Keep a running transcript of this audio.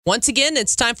Once again,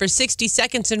 it's time for 60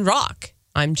 Seconds in Rock.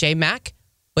 I'm Jay Mack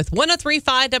with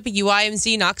 103.5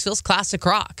 WIMZ Knoxville's Classic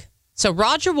Rock. So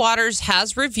Roger Waters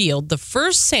has revealed the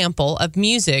first sample of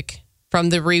music from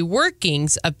the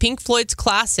reworkings of Pink Floyd's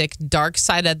classic Dark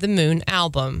Side of the Moon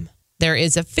album. There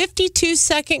is a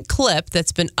 52-second clip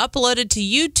that's been uploaded to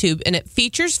YouTube, and it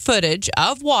features footage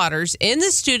of Waters in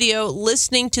the studio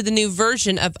listening to the new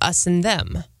version of Us and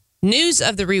Them. News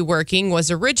of the reworking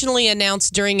was originally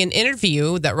announced during an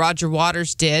interview that Roger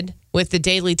Waters did with the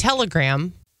Daily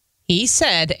Telegram. He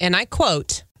said, and I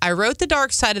quote, "I wrote The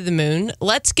Dark Side of the Moon.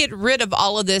 Let's get rid of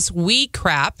all of this we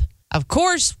crap. Of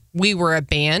course, we were a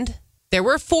band. There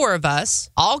were 4 of us,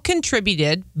 all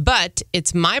contributed, but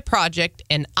it's my project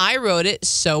and I wrote it,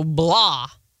 so blah."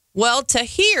 Well, to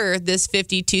hear this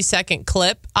 52-second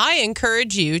clip, I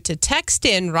encourage you to text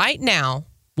in right now,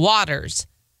 Waters,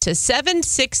 to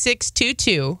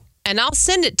 76622, and I'll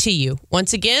send it to you.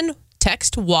 Once again,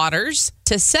 text Waters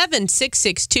to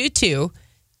 76622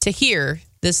 to hear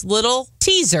this little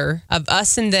teaser of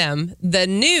Us and Them, the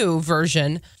new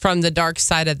version from The Dark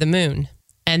Side of the Moon.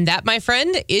 And that, my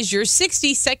friend, is your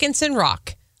 60 Seconds in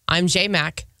Rock. I'm Jay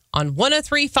Mack on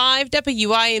 103.5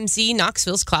 WIMZ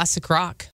Knoxville's Classic Rock.